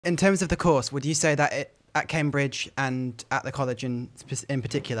In terms of the course, would you say that at Cambridge and at the college in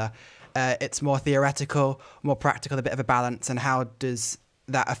particular, it's more theoretical, more practical, a bit of a balance, and how does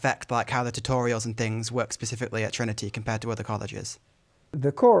that affect like how the tutorials and things work specifically at Trinity compared to other colleges?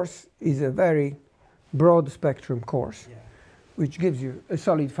 The course is a very broad spectrum course, which gives you a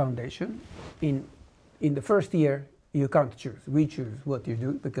solid foundation. In the first year, you can't choose. We choose what you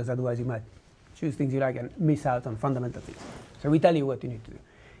do, because otherwise you might choose things you like and miss out on fundamental things. So we tell you what you need to do.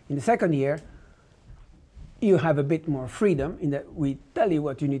 In the second year, you have a bit more freedom in that we tell you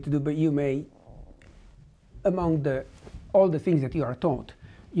what you need to do, but you may, among all the things that you are taught,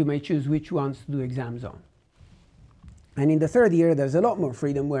 you may choose which ones to do exams on. And in the third year, there's a lot more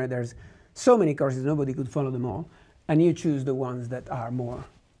freedom, where there's so many courses, nobody could follow them all, and you choose the ones that are more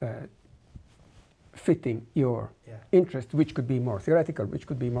fitting your interest, which could be more theoretical, which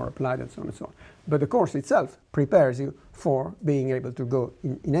could be more applied, and so on and so on. But the course itself prepares you for being able to go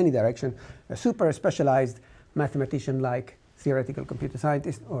in any direction. A super specialized mathematician like theoretical computer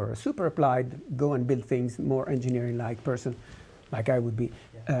scientist, or a super applied, go and build things, more engineering-like person, like I would be.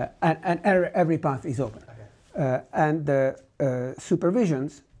 And every path is open. Okay. And the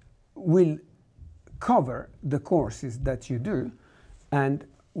supervisions will cover the courses that you do, and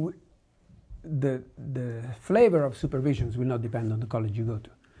the flavor of supervisions will not depend on the college you go to.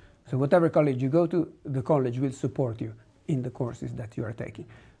 So whatever college you go to, the college will support you in the courses that you are taking.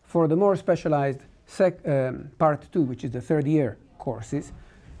 For the more specialized part 2, which is the third year courses,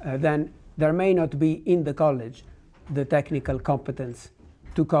 then there may not be in the college the technical competence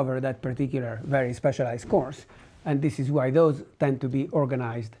to cover that particular very specialized course, and this is why those tend to be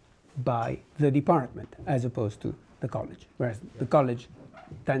organized by the department as opposed to the college, whereas the college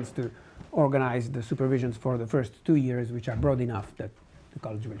tends to organize the supervisions for the first 2 years, which are broad enough that the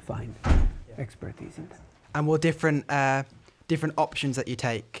college will find expertise in them. And will different options that you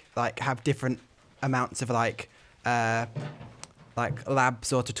take like have different amounts of like labs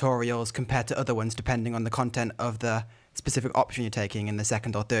or tutorials compared to other ones, depending on the content of the specific option you're taking in the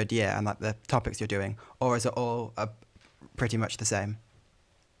second or third year and like the topics you're doing, or is it all pretty much the same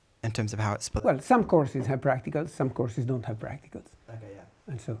in terms of how it's split? Well, some courses have practicals, some courses don't have practicals. Okay, yeah.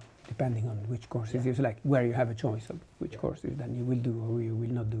 And so, depending on which courses you select, where you have a choice of which courses, then you will do or you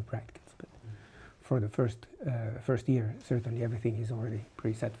will not do practicals. But for the first year, certainly everything is already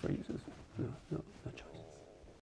preset for you, so no choice.